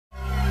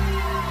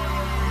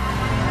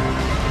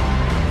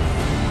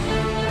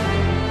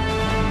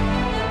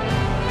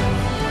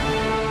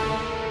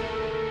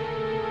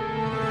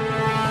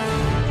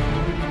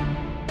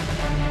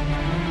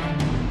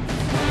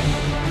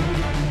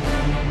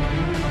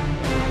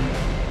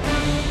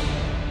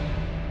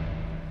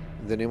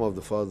the name of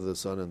the Father, the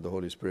Son, and the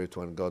Holy Spirit,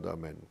 one God,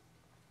 Amen.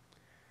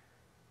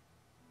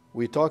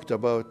 We talked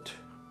about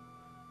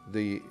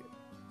the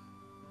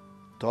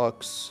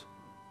talks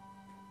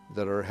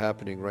that are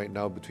happening right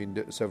now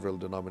between several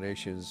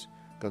denominations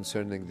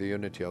concerning the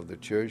unity of the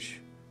Church.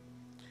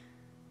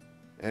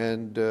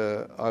 And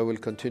I will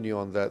continue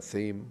on that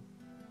theme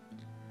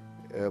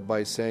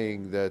by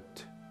saying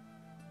that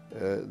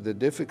the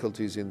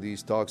difficulties in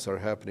these talks are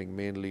happening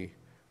mainly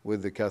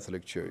with the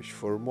Catholic Church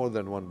for more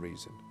than one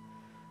reason.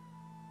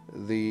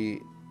 The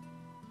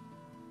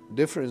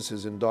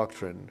differences in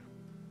doctrine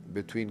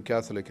between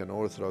Catholic and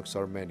Orthodox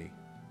are many.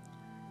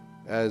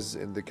 As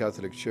in the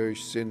Catholic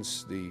Church,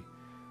 since the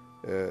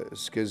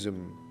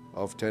schism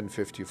of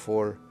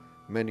 1054,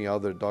 many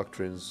other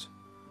doctrines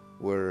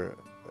were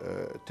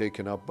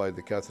taken up by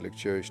the Catholic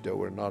Church that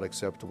were not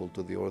acceptable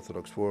to the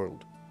Orthodox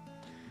world.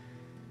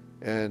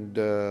 And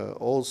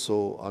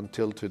also,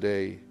 until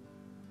today,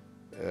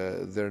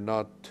 they're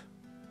not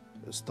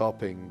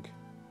stopping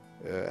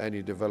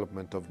any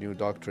development of new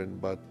doctrine,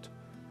 but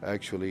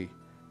actually,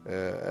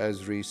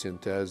 as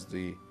recent as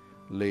the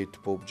late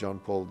Pope John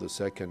Paul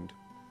II,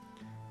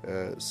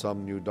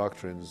 some new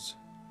doctrines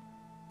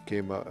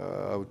came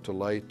out to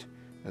light,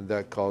 and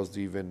that caused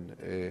even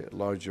a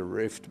larger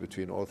rift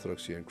between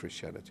Orthodoxy and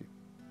Christianity.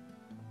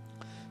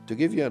 To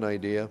give you an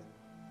idea,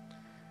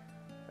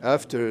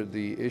 after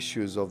the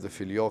issues of the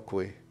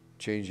Filioque,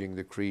 changing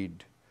the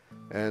creed,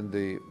 and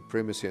the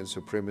primacy and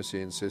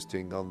supremacy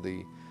insisting on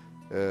the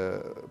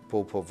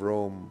Pope of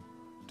Rome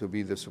to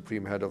be the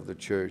supreme head of the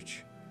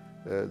Church,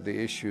 the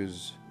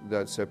issues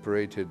that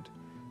separated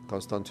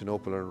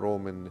Constantinople and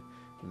Rome in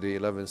the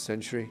 11th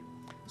century.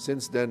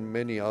 Since then,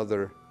 many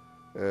other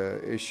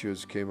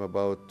issues came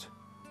about,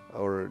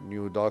 or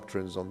new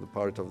doctrines on the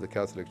part of the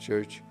Catholic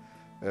Church.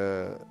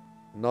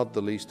 Not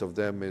the least of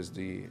them is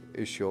the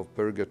issue of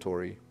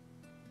purgatory,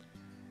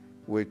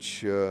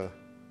 which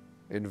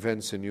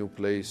invents a new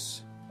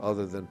place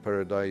other than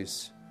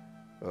paradise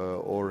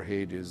or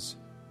Hades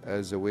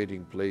as a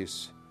waiting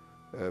place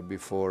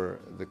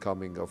before the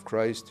coming of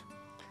Christ,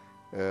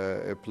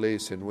 a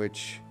place in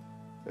which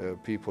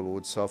people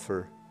would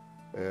suffer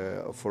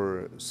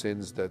for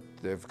sins that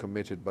they've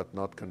committed but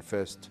not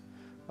confessed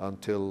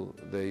until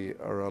they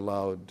are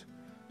allowed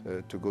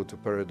to go to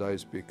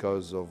paradise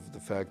because of the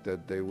fact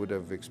that they would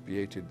have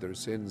expiated their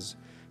sins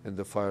in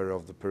the fire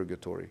of the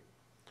purgatory.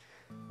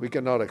 We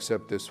cannot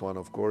accept this one,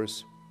 of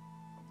course,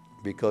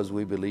 because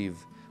we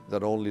believe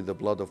that only the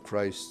blood of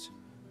Christ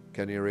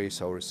can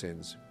erase our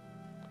sins.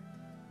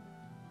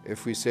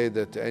 If we say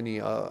that any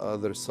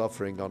other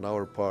suffering on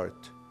our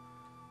part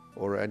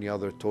or any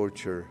other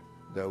torture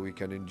that we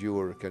can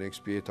endure can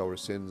expiate our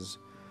sins,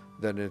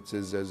 then it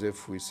is as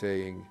if we're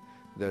saying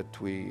that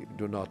we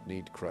do not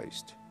need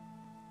Christ.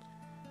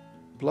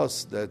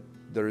 Plus that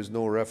there is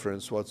no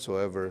reference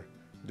whatsoever,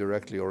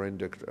 directly or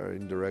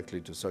indirectly,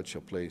 to such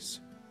a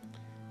place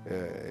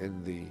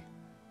in the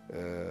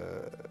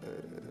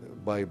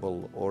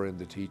Bible or in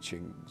the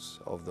teachings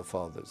of the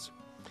Fathers.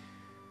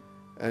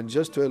 And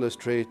just to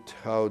illustrate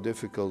how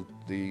difficult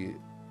the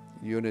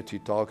unity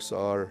talks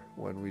are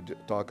when we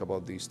talk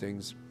about these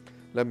things,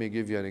 let me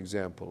give you an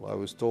example. I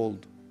was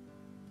told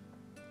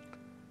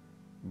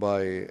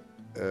by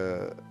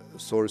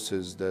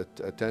sources that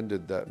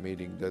attended that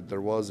meeting that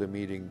there was a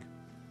meeting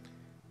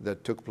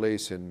that took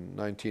place in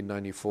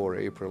 1994,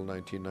 April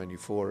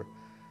 1994,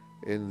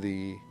 in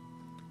the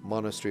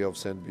monastery of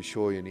Saint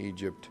Bishoy in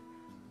Egypt,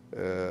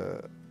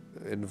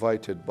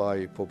 invited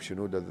by Pope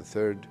Shenouda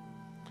III,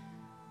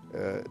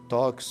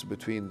 talks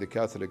between the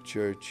Catholic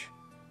Church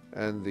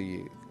and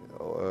the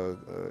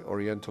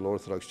Oriental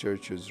Orthodox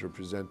churches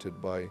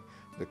represented by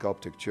the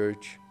Coptic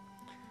Church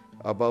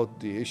about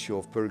the issue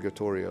of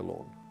purgatory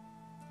alone.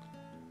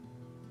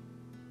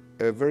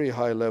 A very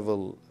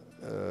high-level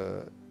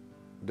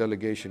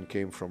delegation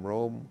came from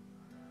Rome,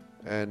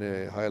 and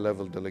a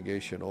high-level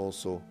delegation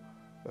also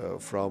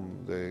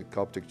from the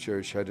Coptic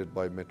Church headed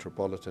by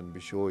Metropolitan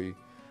Bishoy,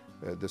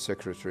 the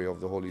Secretary of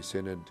the Holy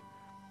Synod.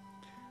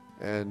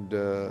 And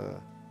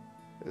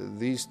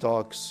these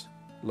talks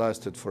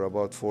lasted for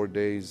about 4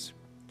 days.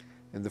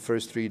 In the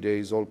first 3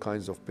 days, all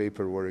kinds of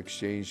paper were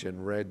exchanged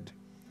and read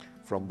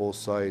from both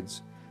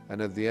sides.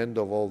 And at the end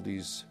of all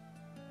these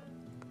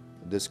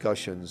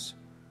discussions,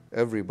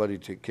 everybody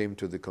came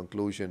to the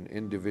conclusion,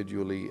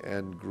 individually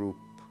and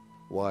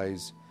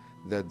group-wise,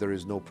 that there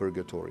is no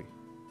purgatory.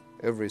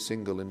 Every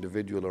single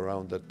individual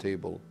around that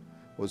table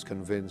was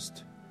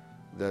convinced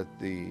that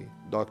the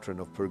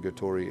doctrine of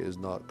purgatory is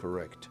not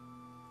correct.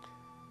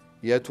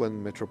 Yet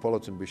when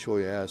Metropolitan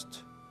Bishoy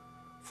asked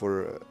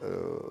for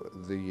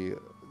the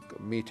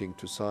meeting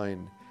to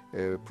sign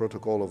a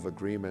protocol of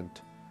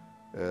agreement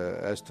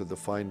as to the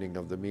finding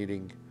of the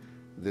meeting,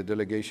 the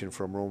delegation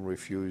from Rome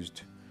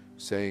refused,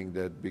 saying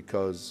that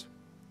because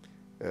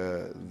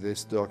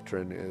this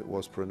doctrine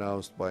was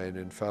pronounced by an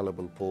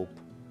infallible pope,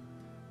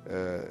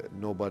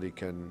 nobody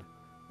can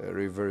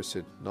reverse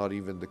it, not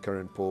even the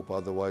current pope,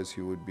 otherwise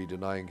he would be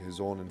denying his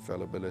own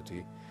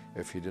infallibility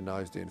if he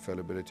denies the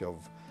infallibility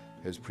of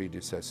his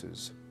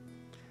predecessors.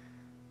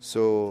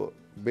 So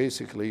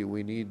basically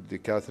we need the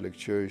Catholic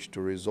Church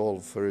to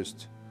resolve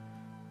first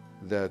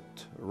that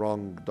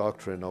wrong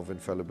doctrine of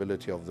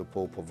infallibility of the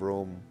Pope of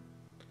Rome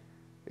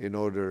in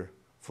order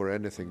for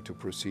anything to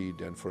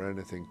proceed and for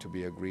anything to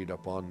be agreed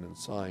upon and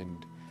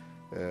signed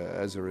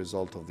as a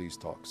result of these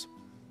talks.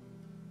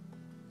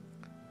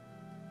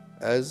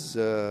 As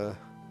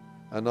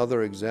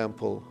another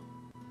example,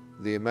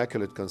 the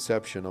Immaculate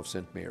Conception of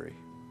St. Mary.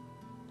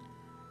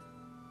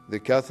 The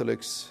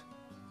Catholics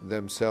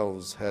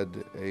themselves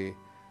had a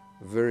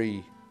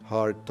very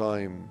hard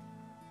time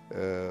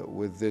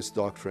with this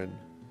doctrine.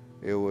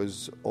 It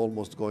was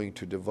almost going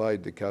to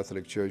divide the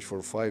Catholic Church.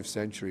 For 5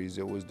 centuries.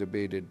 It was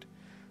debated,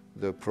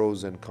 the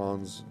pros and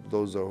cons,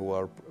 those who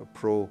are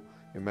pro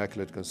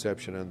Immaculate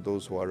Conception and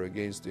those who are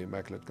against the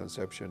Immaculate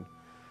Conception,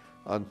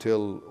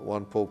 until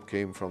one pope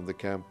came from the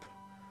camp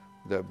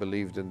that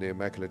believed in the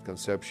Immaculate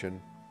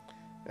Conception,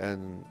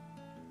 and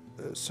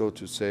so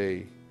to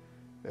say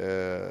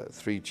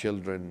 3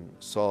 children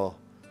saw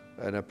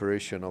an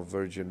apparition of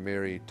Virgin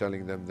Mary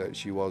telling them that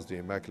she was the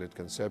Immaculate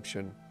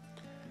Conception.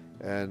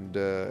 And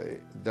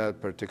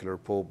that particular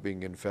pope,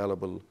 being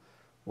infallible,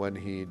 when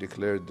he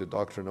declared the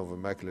doctrine of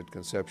Immaculate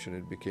Conception,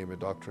 it became a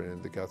doctrine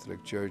in the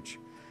Catholic Church.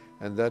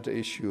 And that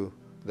issue,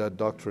 that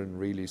doctrine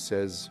really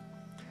says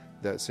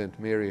that St.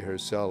 Mary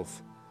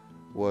herself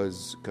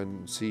was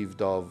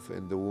conceived of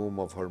in the womb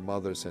of her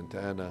mother, St.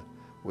 Anna,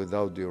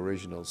 without the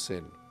original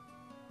sin.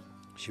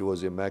 She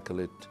was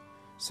immaculate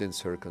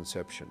since her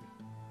conception.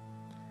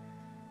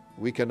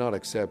 We cannot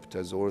accept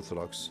as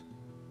Orthodox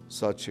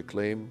such a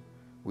claim.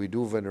 We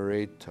do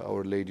venerate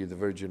Our Lady the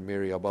Virgin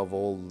Mary above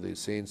all the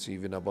saints,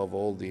 even above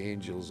all the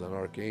angels and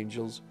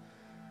archangels,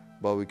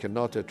 but we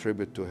cannot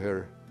attribute to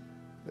her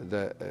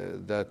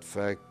that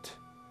fact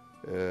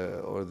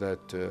or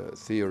that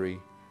theory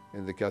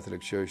in the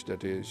Catholic Church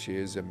that she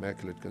is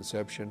Immaculate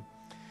Conception,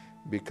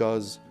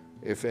 because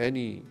if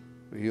any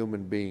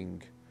human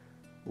being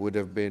would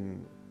have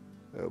been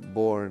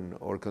born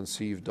or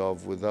conceived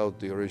of without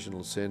the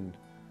original sin,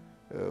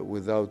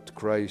 without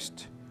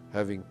Christ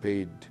having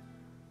paid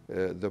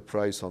the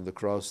price on the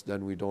cross,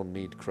 then we don't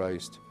need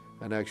Christ.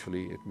 And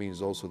actually it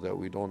means also that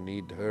we don't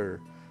need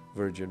her,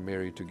 Virgin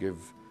Mary, to give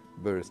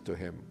birth to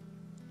him.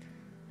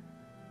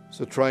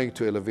 So trying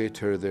to elevate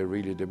her, they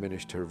really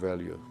diminished her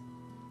value.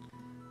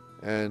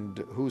 And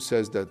who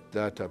says that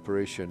that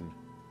apparition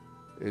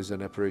is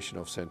an apparition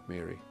of St.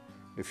 Mary?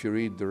 If you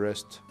read the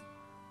rest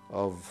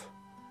of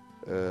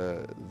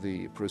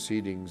the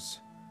proceedings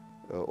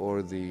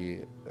or the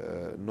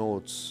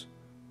notes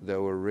that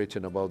were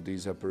written about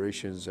these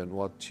apparitions and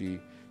what she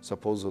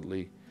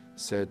supposedly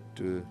said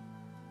to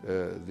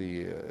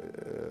the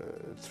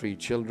 3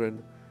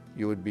 children,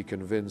 you would be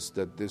convinced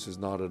that this is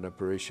not an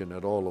apparition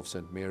at all of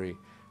St. Mary,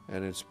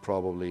 and it's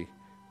probably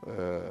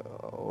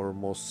or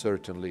most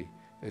certainly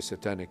a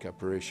satanic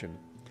apparition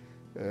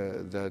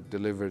that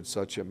delivered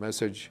such a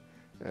message,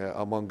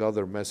 among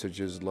other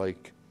messages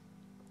like,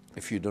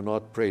 if you do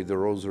not pray the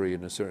rosary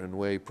in a certain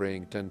way,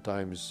 praying 10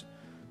 times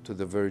to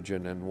the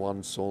Virgin and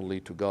once only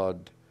to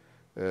God,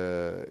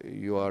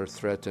 you are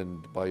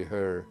threatened by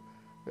her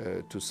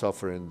to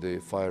suffer in the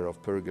fire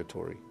of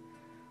purgatory.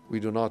 We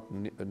do not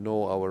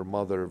know our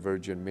Mother,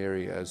 Virgin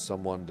Mary, as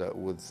someone that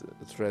would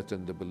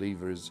threaten the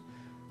believers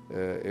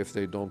if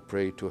they don't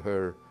pray to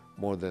her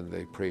more than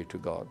they pray to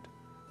God.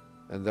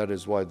 And that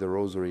is why the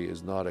rosary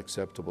is not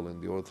acceptable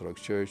in the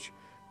Orthodox Church.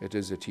 It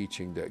is a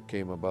teaching that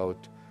came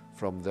about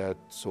from that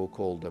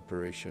so-called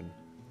apparition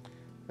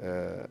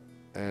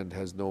and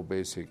has no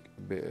basic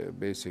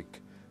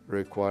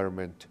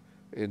requirement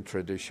in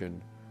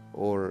tradition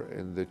or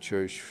in the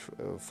Church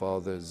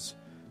Fathers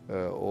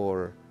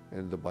or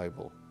in the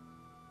Bible.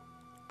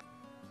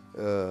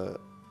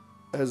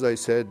 As I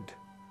said,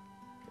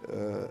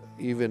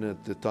 even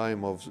at the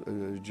time of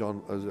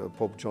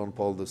Pope John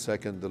Paul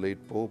II, the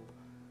late Pope,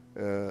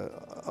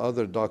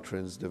 other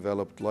doctrines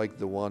developed, like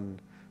the one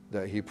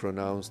that he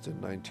pronounced in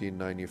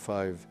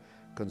 1995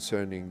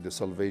 concerning the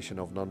salvation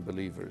of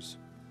non-believers.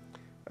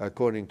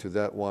 According to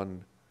that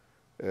one,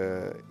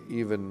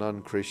 even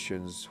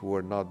non-Christians who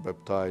are not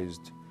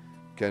baptized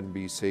can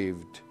be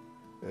saved,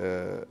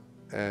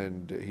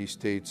 and he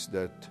states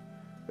that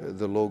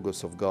the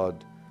Logos of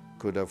God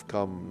could have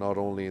come not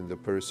only in the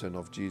person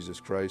of Jesus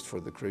Christ for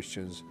the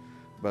Christians,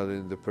 but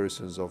in the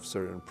persons of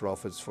certain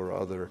prophets for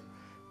other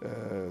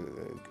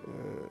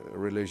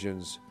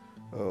religions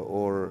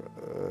or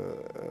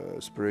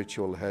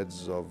spiritual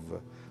heads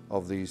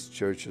of these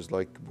churches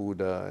like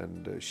Buddha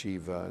and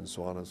Shiva and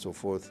so on and so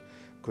forth,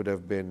 could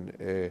have been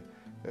a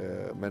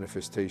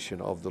manifestation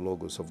of the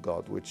Logos of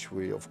God, which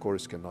we of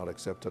course cannot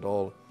accept at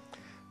all.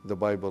 The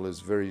Bible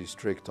is very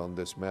strict on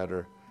this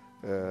matter.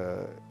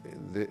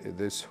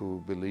 This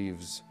who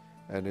believes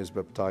and is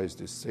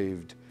baptized is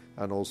saved,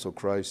 and also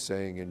Christ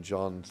saying in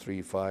John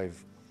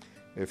 3:5,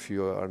 if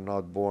you are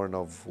not born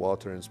of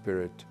water and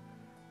spirit,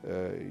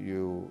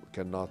 you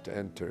cannot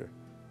enter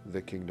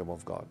the kingdom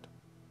of God.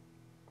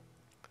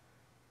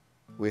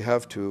 We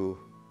have to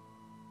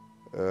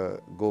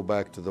go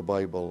back to the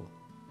Bible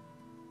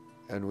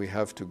and we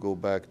have to go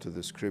back to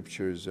the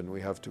scriptures, and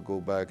we have to go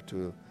back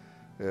to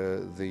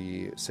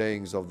the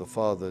sayings of the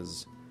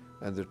fathers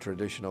and the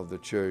tradition of the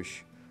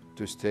church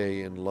to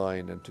stay in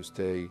line and to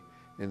stay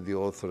in the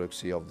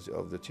orthodoxy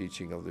of the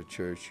teaching of the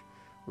church.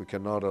 We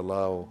cannot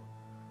allow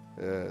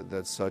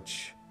that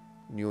such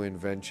new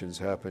inventions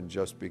happen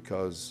just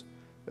because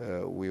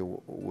we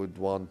would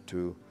want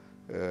to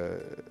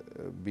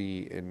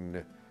be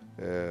in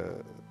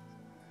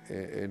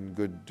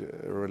good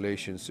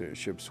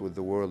relationships with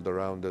the world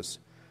around us.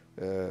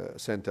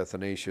 Saint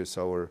Athanasius,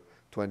 our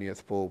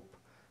 20th Pope,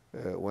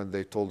 when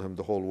they told him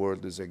the whole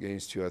world is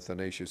against you,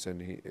 Athanasius,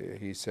 and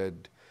he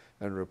said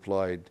and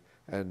replied,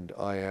 and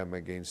I am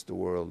against the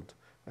world,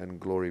 and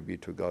glory be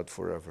to God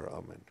forever.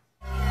 Amen.